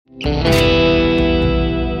This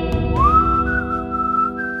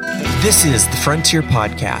is the Frontier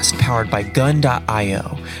Podcast, powered by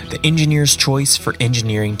Gun.io, the engineer's choice for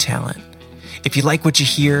engineering talent. If you like what you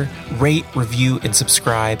hear, rate, review, and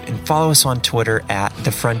subscribe, and follow us on Twitter at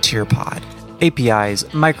The Frontier Pod. APIs,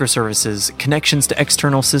 microservices, connections to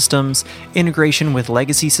external systems, integration with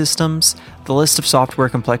legacy systems, the list of software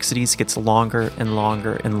complexities gets longer and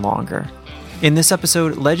longer and longer. In this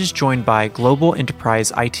episode, Ledge is joined by Global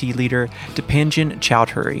Enterprise IT Leader Dipanjan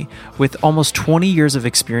Chowdhury. With almost 20 years of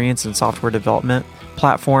experience in software development,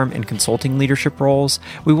 platform, and consulting leadership roles,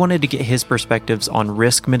 we wanted to get his perspectives on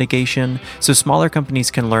risk mitigation so smaller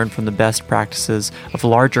companies can learn from the best practices of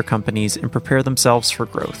larger companies and prepare themselves for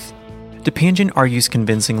growth. Dipanjan argues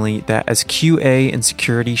convincingly that as QA and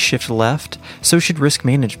security shift left, so should risk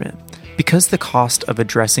management. Because the cost of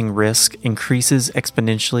addressing risk increases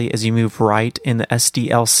exponentially as you move right in the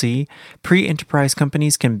SDLC, pre-enterprise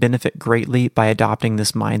companies can benefit greatly by adopting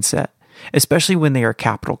this mindset, especially when they are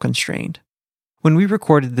capital constrained. When we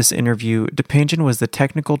recorded this interview, Dipanjan was the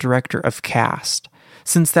technical director of CAST.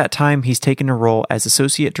 Since that time, he's taken a role as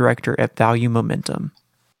associate director at Value Momentum.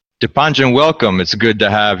 Dipanjan, welcome. It's good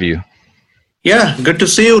to have you. Yeah, good to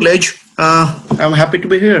see you, Ledge. I'm happy to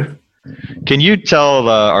be here. Can you tell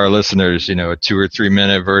our listeners, a 2 or 3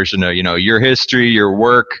 minute version of, your history, your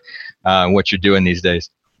work, what you're doing these days?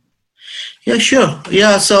 Yeah, sure.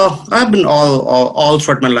 Yeah, so I've been all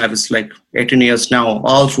throughout my life. It's like 18 years now,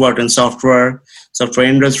 all throughout in software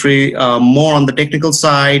industry, more on the technical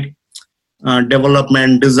side,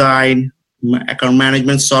 development, design, account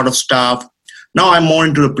management sort of stuff. Now I'm more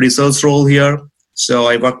into the pre-sales role here. So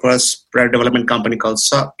I work for a product development company called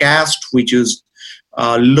CAST, which is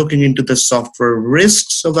looking into the software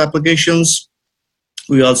risks of applications.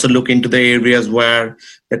 We also look into the areas where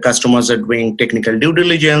the customers are doing technical due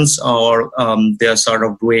diligence or they are sort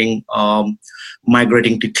of doing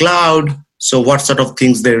migrating to cloud. So what sort of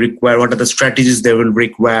things they require, what are the strategies they will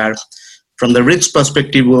require. From the risk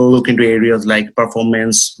perspective, we'll look into areas like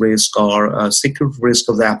performance risk or security risk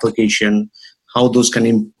of the application, how those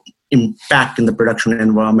can impact in the production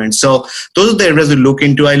environment. So those are the areas we look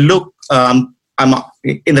into. I'm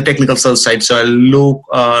in the technical sales side, so I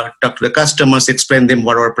talk to the customers, explain them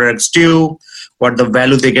what our products do, what the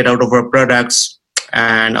value they get out of our products,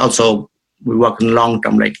 and also we work in long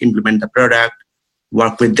term, like implement the product,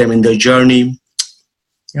 work with them in their journey.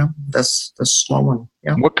 Yeah, that's the small one.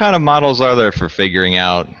 Yeah. What kind of models are there for figuring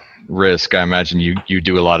out risk? I imagine you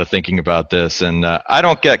do a lot of thinking about this, and I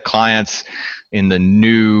don't get clients in the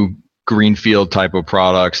new greenfield type of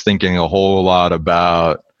products thinking a whole lot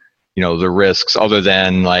about the risks other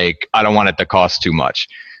than like, I don't want it to cost too much.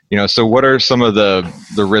 So what are some of the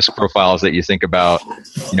risk profiles that you think about,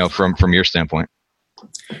 from your standpoint?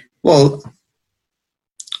 Well,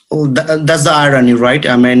 that's the irony, right?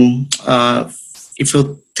 I mean, if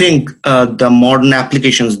you think the modern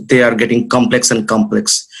applications, they are getting complex,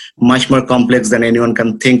 much more complex than anyone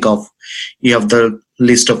can think of. You have the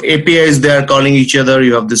list of APIs they are calling each other.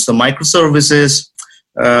 You have the microservices.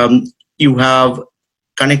 You have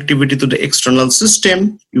connectivity to the external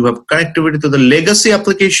system, you have connectivity to the legacy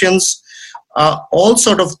applications, all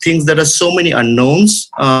sort of things. There are so many unknowns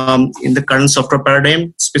in the current software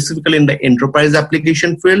paradigm, specifically in the enterprise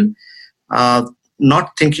application field.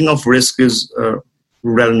 Not thinking of risk is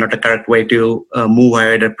really not a correct way to move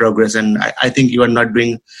ahead and progress. And I think you are not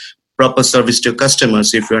doing proper service to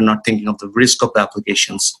customers if you are not thinking of the risk of the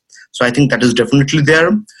applications. So I think that is definitely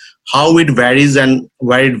there. How it varies and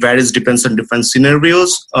where it varies depends on different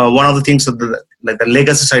scenarios. One of the things of the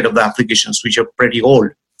legacy side of the applications, which are pretty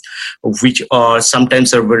old, which are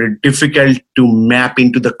sometimes are very difficult to map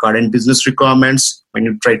into the current business requirements when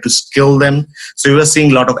you try to scale them. So you are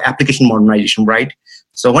seeing a lot of application modernization, right?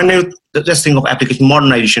 So when you just think of application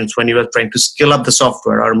modernizations, when you are trying to scale up the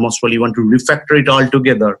software, or most probably you want to refactor it all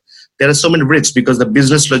together, there are so many risks because the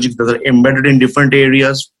business logic that are embedded in different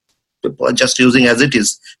areas. People are just using as it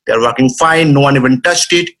is. They're working fine. No one even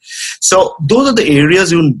touched it. So those are the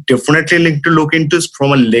areas you definitely need to look into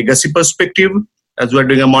from a legacy perspective as we're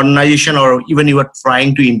doing a modernization, or even you are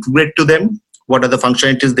trying to integrate to them. What are the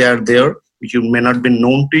functionalities they are there, which you may not be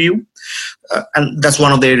known to you? And that's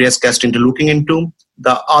one of the areas CAST into looking into.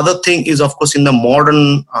 The other thing is, of course, in the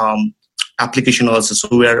modern application also. So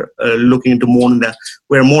we are looking into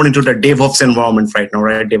we're more into the DevOps environment right now,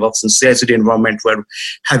 right? DevOps and CI/CD environment. We're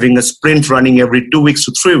having a sprint running every 2 weeks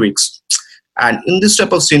to 3 weeks. And in this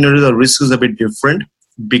type of scenario, the risk is a bit different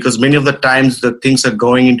because many of the times the things are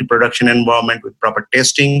going into production environment with proper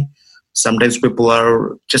testing, Sometimes people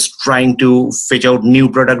are just trying to fetch out new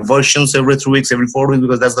product versions every 3 weeks, every 4 weeks,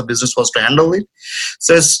 because that's the business was to handle it.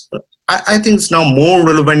 So I think it's now more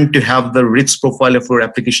relevant to have the risk profile of your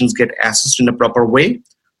applications get assessed in a proper way.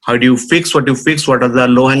 How do you fix what you fix? What are the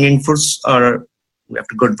low-hanging fruits? Or we have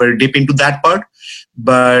to go very deep into that part.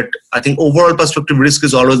 But I think overall perspective, risk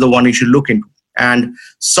is always the one you should look into. And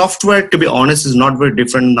software, to be honest, is not very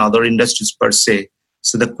different in other industries per se.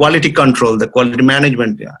 So the quality control, the quality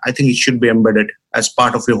management, I think it should be embedded as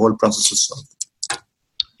part of your whole process itself.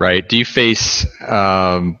 Right. Do you face,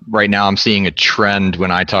 right now I'm seeing a trend when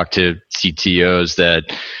I talk to CTOs that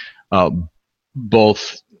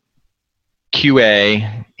both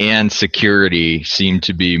QA and security seem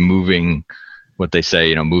to be moving, what they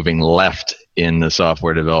say, moving left in the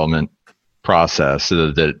software development process,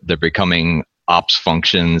 so that they're becoming ops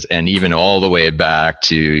functions and even all the way back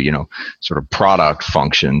to, sort of product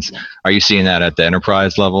functions. Are you seeing that at the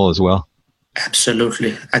enterprise level as well?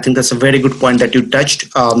 Absolutely. I think that's a very good point that you touched.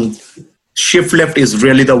 Shift left is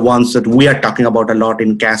really the ones that we are talking about a lot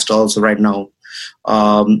in CAST also right now.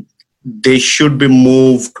 They should be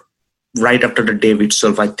moved right after the dev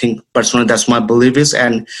itself. I think personally that's my belief is,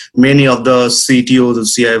 and many of the CTOs and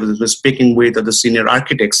CIOs we're speaking with, or the senior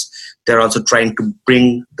architects, they're also trying to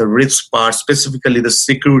bring the risk part, specifically the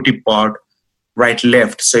security part, right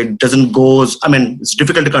left. So it doesn't go, it's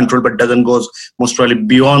difficult to control, but doesn't go most probably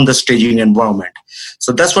beyond the staging environment.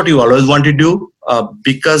 So that's what you always want to do,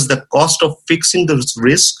 because the cost of fixing those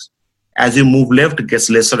risks as you move left, it gets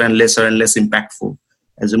lesser and lesser and less impactful.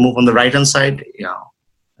 As you move on the right-hand side,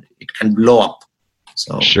 it can blow up.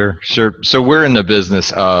 So Sure. So we're in the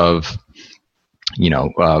business of,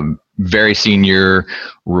 very senior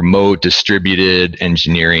remote distributed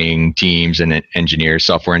engineering teams and engineers,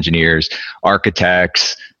 software engineers,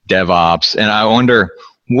 architects, DevOps. And I wonder,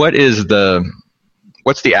 what's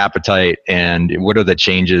the appetite and what are the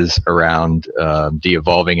changes around the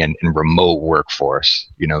evolving and remote workforce?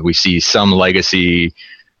 We see some legacy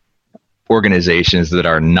organizations that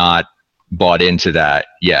are not bought into that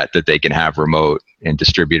yet, that they can have remote and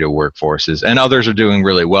distributed workforces, and others are doing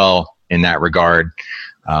really well in that regard.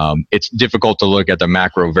 It's difficult to look at the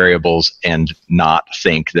macro variables and not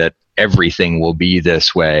think that everything will be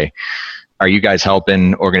this way. Are you guys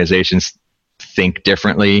helping organizations think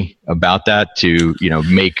differently about that to,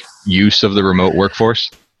 make use of the remote workforce?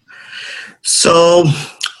 So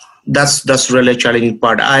that's really a challenging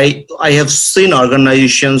part. I have seen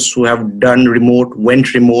organizations who have done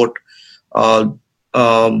went remote.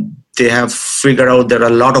 They have figured out there are a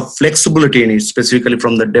lot of flexibility in it, specifically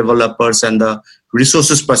from the developers and the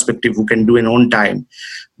resources perspective who can do in own time.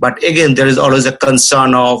 But again, there is always a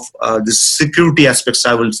concern of the security aspects,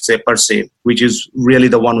 I will say, per se, which is really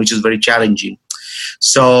the one which is very challenging.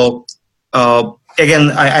 So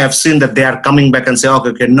again, I have seen that they are coming back and say,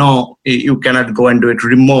 okay, no, you cannot go and do it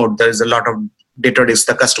remote. There is a lot of data risk.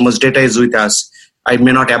 The customer's data is with us. I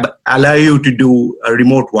may not allow you to do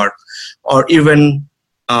remote work. Or even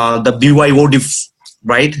the BYOD,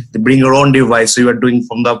 right? They bring your own device. So you are doing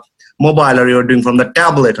from the mobile, or you are doing from the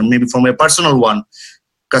tablet, or maybe from a personal one.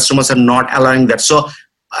 Customers are not allowing that. So,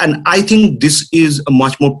 and I think this is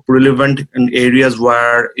much more relevant in areas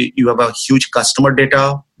where you have a huge customer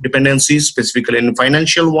data dependency, specifically in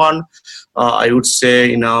financial one. I would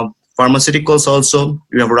say in pharmaceuticals also,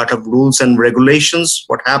 you have a lot of rules and regulations,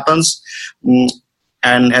 what happens.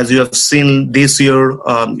 And as you have seen this year,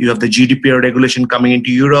 you have the GDPR regulation coming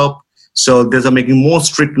into Europe. So these are making more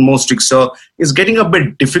strict. So it's getting a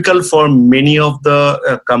bit difficult for many of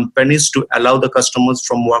the companies to allow the customers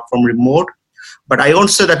from work from remote. But I won't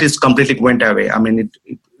say that it's completely went away.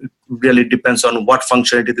 It really depends on what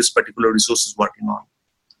functionality this particular resource is working on.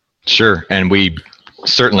 Sure. And we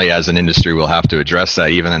certainly as an industry will have to address that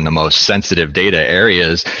even in the most sensitive data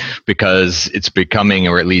areas, because it's becoming,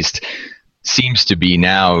 or at least seems to be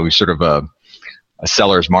now, sort of a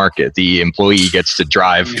seller's market. The employee gets to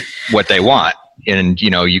drive what they want, and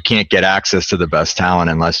you can't get access to the best talent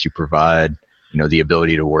unless you provide the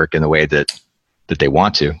ability to work in the way that they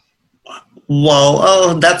want to.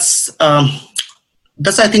 Well, that's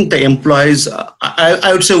I think the employees,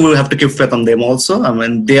 I would say we'll have to keep faith on them also.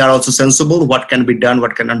 They are also sensible. What can be done,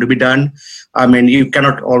 what cannot be done. You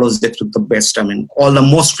cannot always expect the best. All the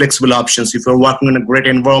most flexible options, if you're working in a great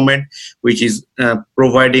environment, which is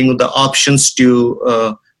providing the options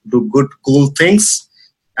to do good, cool things,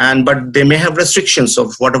 but they may have restrictions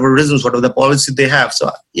of whatever reasons, whatever the policy they have.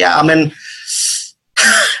 So,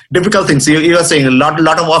 difficult things. You are saying a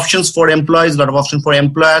lot of options for employees, a lot of options for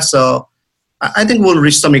employers. So I think we'll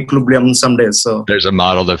reach some equilibrium someday. So there's a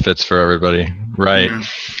model that fits for everybody, Right. Yeah.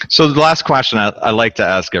 So the last question I like to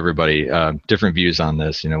ask everybody, different views on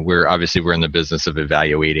this. We're in the business of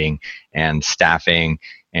evaluating and staffing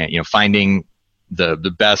and, finding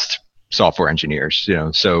the best software engineers,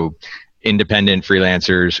 so independent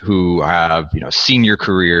freelancers who have, senior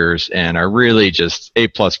careers and are really just A+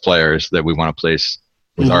 players that we want to place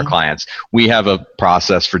with our clients. We have a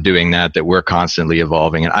process for doing that we're constantly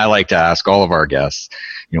evolving. And I like to ask all of our guests,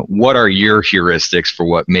 what are your heuristics for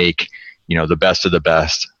what make, the best of the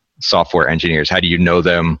best software engineers? How do you know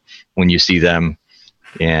them when you see them,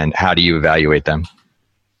 and how do you evaluate them?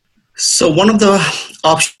 So one of the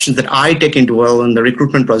options that I take into in the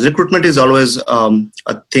recruitment process, recruitment is always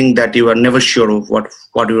a thing that you are never sure of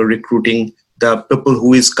what you are recruiting. The people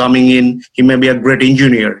who is coming in, he may be a great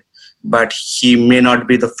engineer, but he may not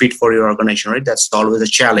be the fit for your organization, right? That's always a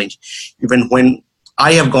challenge. Even when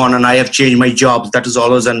I have gone and I have changed my jobs, that is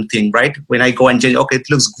always a thing, right? When I go and change, okay, it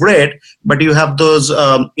looks great, but you have those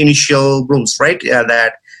initial rooms, right? Yeah,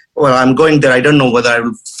 that, well, I'm going there, I don't know whether I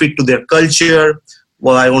will fit to their culture,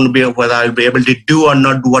 whether I'll be able to do or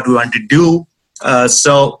not do what we want to do.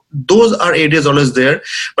 So those are areas always there.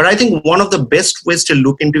 But I think one of the best ways to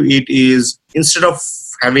look into it is, instead of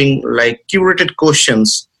having like curated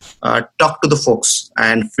questions, talk to the folks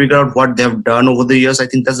and figure out what they have done over the years. I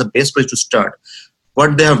think that's the best place to start.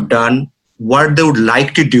 What they have done, what they would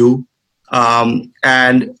like to do.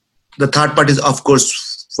 And the third part is, of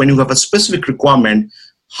course, when you have a specific requirement,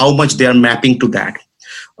 how much they are mapping to that.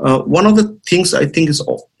 One of the things I think is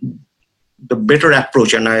the better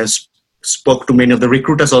approach, and I spoke to many of the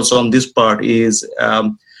recruiters also on this part, is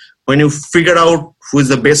when you figure out who is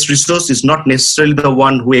the best resource, is not necessarily the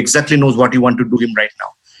one who exactly knows what you want to do him right now,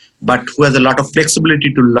 but who has a lot of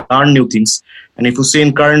flexibility to learn new things. And if you see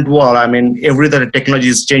in current world, I mean, every other technology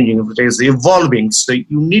is changing, it is evolving. So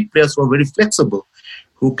you need players who are very flexible,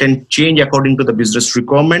 who can change according to the business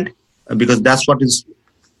requirement, because that's what is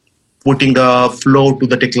putting the flow to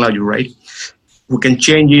the technology, right? Who can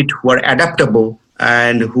change it, who are adaptable,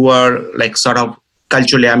 and who are like sort of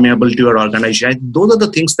culturally amenable to your organization. Those are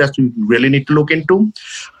the things that you really need to look into.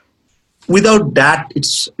 Without that,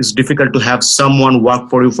 it's difficult to have someone work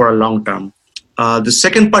for you for a long term. The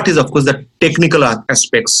second part is, of course, the technical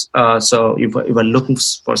aspects. So if you're looking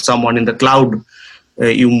for someone in the cloud,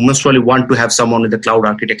 you most probably want to have someone at the cloud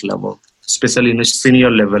architect level, especially in a senior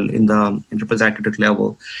level, in the enterprise architect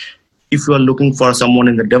level. If you are looking for someone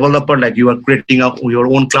in the developer, like you are creating your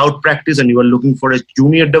own cloud practice and you are looking for a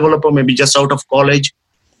junior developer, maybe just out of college,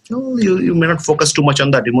 you may not focus too much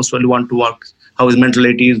on that. You most probably want to work how his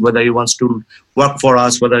mentality is, whether he wants to work for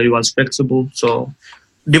us, whether he wants flexible. So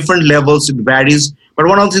different levels, it varies. But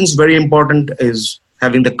one of the things very important is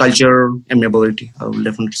having the culture amenability. I will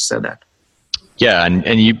definitely say that. Yeah,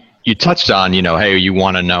 and you touched on, hey, you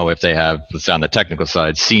want to know if they have, let's say on the technical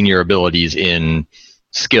side, senior abilities in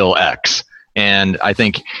skill X. And I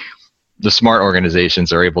think the smart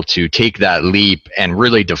organizations are able to take that leap and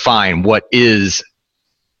really define what is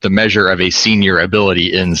the measure of a senior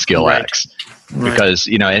ability in skill X. Because,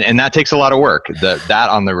 and that takes a lot of work. That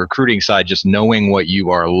on the recruiting side, just knowing what you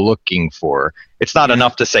are looking for. It's not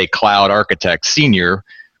enough to say cloud architect senior,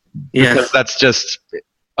 because that's just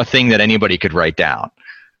a thing that anybody could write down.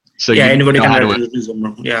 So anybody can write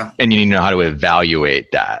and you need to know how to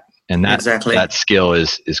evaluate that. And that skill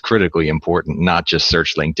is critically important, not just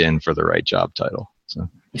search LinkedIn for the right job title. So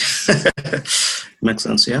makes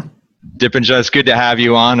sense, yeah. Dipanjan, it's good to have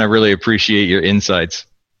you on. I really appreciate your insights.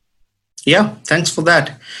 Yeah, thanks for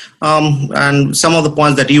that. And some of the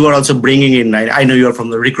points that you are also bringing in, I know you're from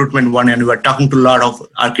the recruitment one and you are talking to a lot of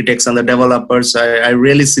architects and the developers. I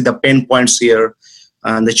really see the pain points here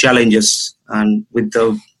and the challenges. And with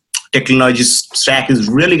the technology stack is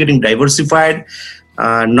really getting diversified,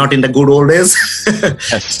 not in the good old days.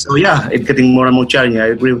 Yes. So yeah, it's getting more and more challenging. I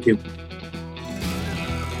agree with you.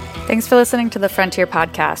 Thanks for listening to the Frontier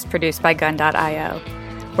Podcast, produced by Gun.io.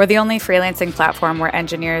 We're the only freelancing platform where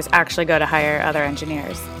engineers actually go to hire other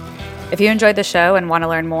engineers. If you enjoyed the show and want to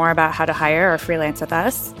learn more about how to hire or freelance with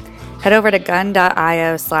us, head over to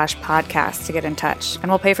gun.io/podcast to get in touch, and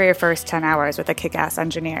we'll pay for your first 10 hours with a kick-ass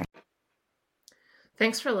engineer.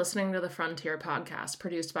 Thanks for listening to the Frontier Podcast,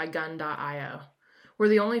 produced by Gun.io. We're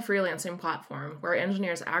the only freelancing platform where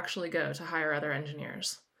engineers actually go to hire other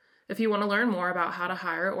engineers. If you want to learn more about how to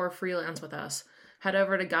hire or freelance with us, head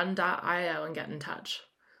over to gun.io and get in touch.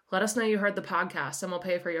 Let us know you heard the podcast, and we'll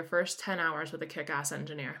pay for your first 10 hours with a kick-ass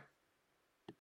engineer.